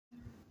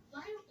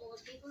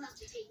old people have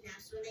to take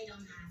naps when they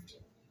don't have to?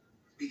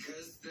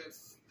 Because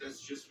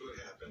that's just what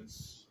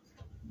happens.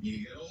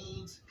 You get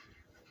old,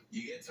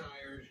 you get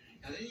tired,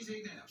 and then you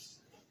take naps.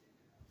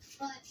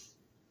 But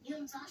you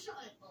and Sasha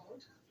aren't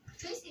old.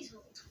 Tracy's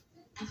old.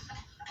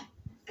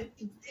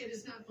 It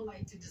is not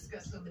polite to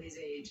discuss somebody's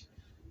age.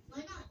 Why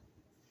not?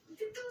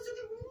 Those are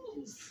the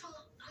rules.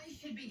 Well, I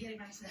should be getting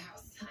back to the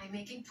house. I'm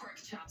making pork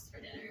chops for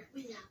dinner.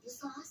 With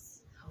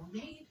applesauce?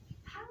 Homemade.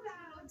 How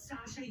about,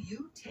 Sasha,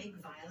 you take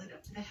Violet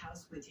up to the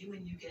house with you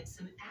and you get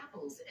some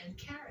apples and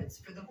carrots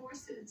for the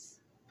horses?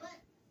 But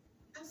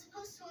I'm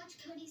supposed to watch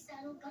Cody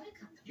saddle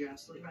Buttercup. You're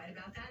absolutely right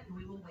about that, and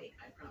we will wait,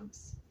 I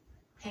promise.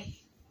 Hey,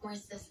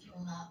 horses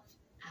love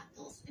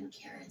apples and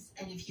carrots.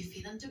 And if you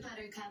feed them to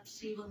Buttercup,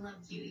 she will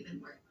love you even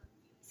more.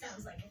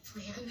 Sounds like a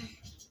plan.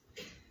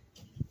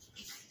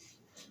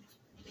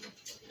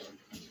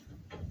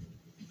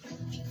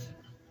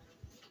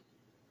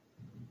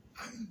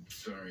 I'm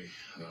sorry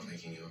about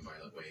making you and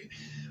Violet wait. It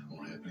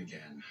won't happen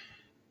again.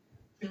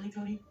 Really,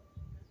 Cody?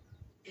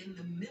 In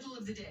the middle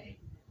of the day?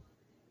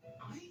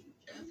 I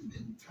am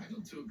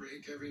entitled to a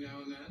break every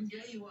now and then.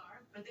 Yeah, you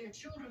are, but there are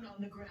children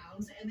on the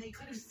grounds, and they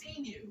could have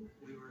seen you.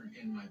 We were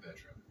in my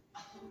bedroom.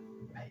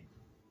 Oh, right.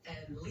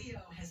 And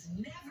Leo has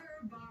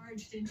never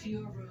barged into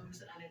your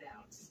rooms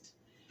unannounced.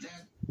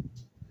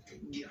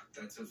 Yeah,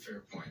 that's a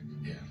fair point.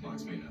 Yeah,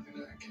 locks me up in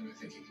that kind of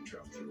think he can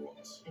drop through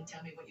walls. And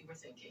tell me what you were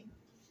thinking,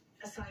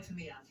 aside from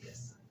the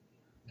obvious.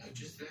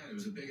 Just that, it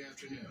was a big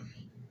afternoon.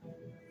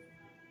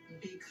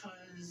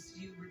 Because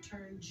you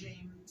returned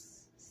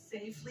James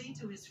safely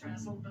to his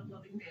frazzled but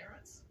loving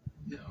parents?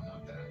 No,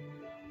 not that.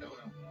 Oh,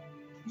 well,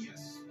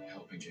 yes,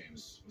 helping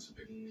James was a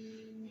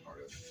big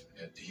part of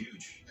it.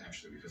 Huge,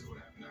 actually, because of what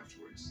happened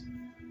afterwards.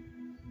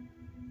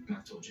 And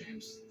I've told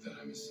James that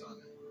I'm his son.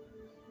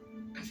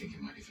 I think he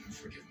might even have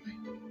forgiven me.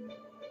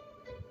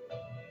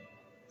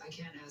 I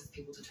can't ask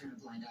people to turn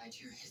a blind eye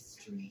to your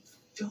history.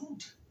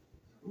 Don't.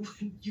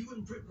 When you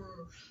and Britt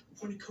were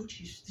appointed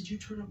coaches, did you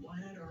turn a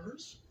blind eye to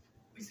hers?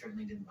 We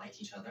certainly didn't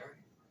like each other,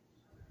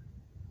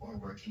 or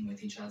working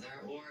with each other,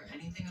 or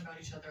anything about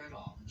each other at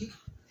all.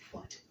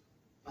 What?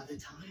 By the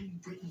time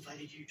Britt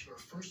invited you to her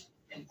first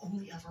and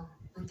only ever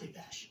birthday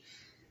bash,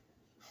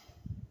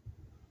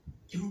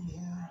 you were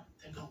more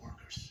than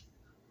co-workers,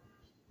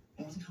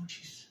 more than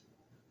coaches.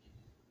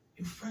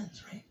 You were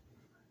friends, right?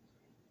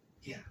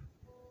 Yeah,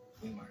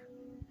 we were.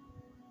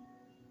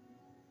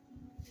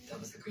 That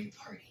was a great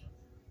party.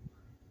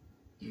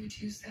 You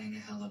two sang a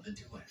hell of a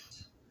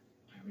duet.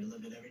 I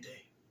relive it every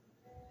day.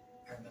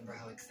 I remember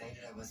how excited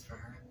I was for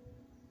her,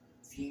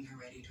 seeing her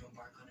ready to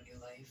embark on a new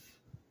life.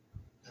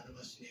 None of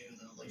us knew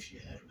the life she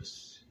had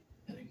was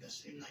ending that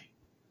same night.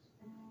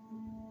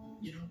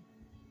 You know,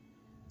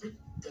 Britt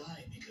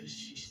died because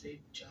she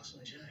stayed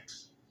Jocelyn and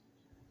Jaggs.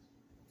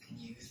 And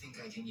you think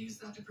I can use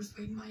that to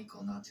persuade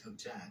Michael not to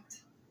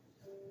object?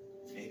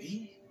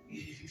 Maybe.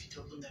 If you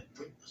told him that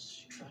Britt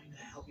was trying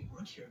to help me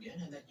work here again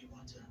and that you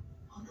want to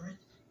honor it.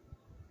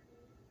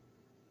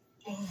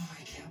 Oh,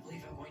 I can't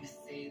believe I'm going to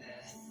say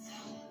this.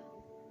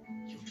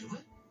 You'll do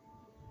it?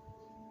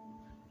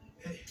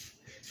 Hey,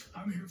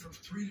 I'm hearing from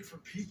 3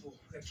 different people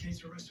that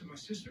Kate's arrested my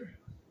sister.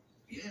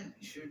 Yeah,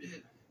 you sure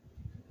did.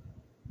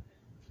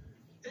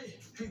 Hey,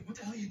 what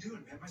the hell are you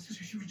doing, man? My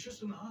sister, she was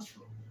just in the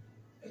hospital.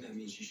 And that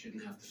means she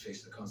shouldn't have to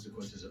face the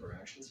consequences of her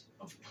actions?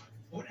 Of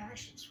what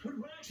actions?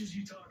 What actions are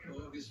you talking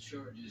about? Bogus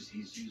charges.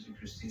 He's using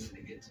Christina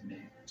to get to me.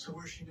 So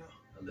where's she now?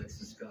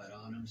 Alexis got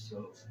on him,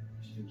 so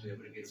she was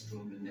able to get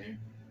through him in there.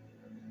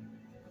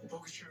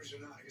 Bogus charges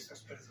or not, I guess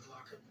that's better than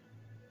locker.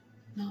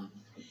 Mom,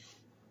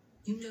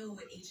 you know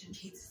what Agent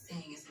Kate's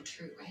saying isn't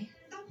true, right?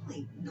 Not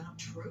only not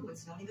true,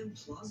 it's not even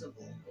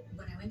plausible.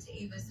 When I went to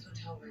Ava's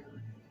hotel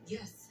room,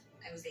 yes,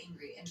 I was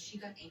angry, and she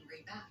got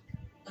angry back.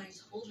 When I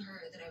told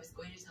her that I was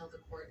going to tell the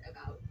court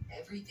about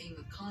everything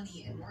with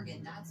Connie and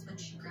Morgan, that's when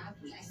she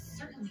grabbed me. I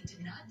certainly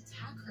did not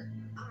attack her.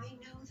 I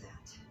know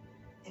that.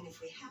 And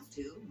if we have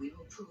to, we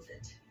will prove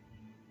it.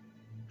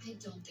 I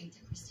don't think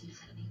that Christina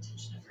had any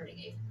intention of hurting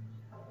Ava.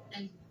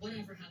 And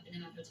whatever happened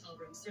in that hotel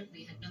room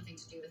certainly had nothing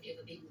to do with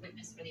Ava being a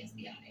witness for the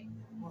FBI.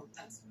 Well,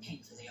 that's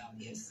painfully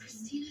obvious.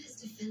 Christina is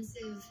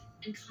defensive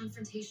and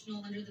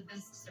confrontational under the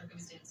best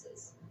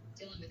circumstances.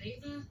 Dealing with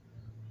Ava,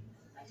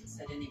 I can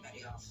set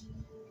anybody off.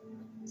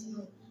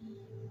 so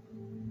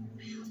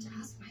I have to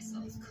ask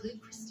myself,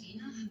 could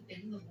Christina have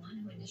been the one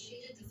who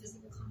initiated the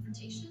physical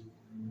confrontation?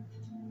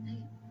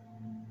 And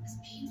as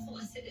painful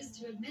as it is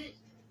to admit,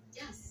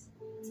 yes,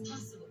 it's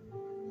possible.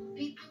 I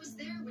mean, I was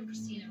there when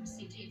Christina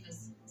received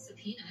Ava's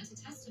subpoena to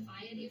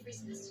testify at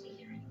Avery's custody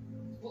hearing.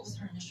 What was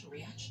her initial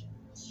reaction?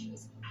 She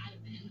was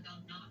adamant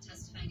about not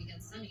testifying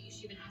against Sunny.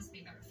 She even asked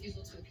me about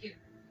refusal to appear.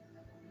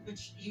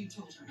 Which you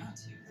told her not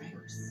to, right? Of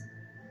course.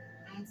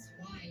 That's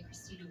why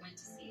Christina went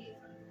to see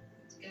Ava,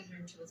 to get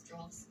her to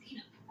withdraw the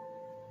subpoena.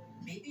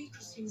 Maybe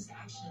Christina's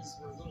actions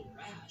were a little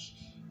rash,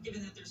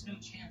 given that there's no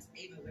chance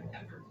Ava would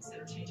ever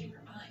consider changing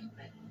her mind,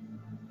 but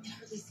it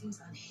hardly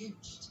seems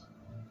unhinged.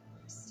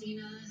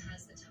 Christina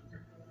has the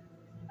temper,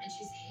 and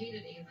she's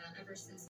hated Ava ever since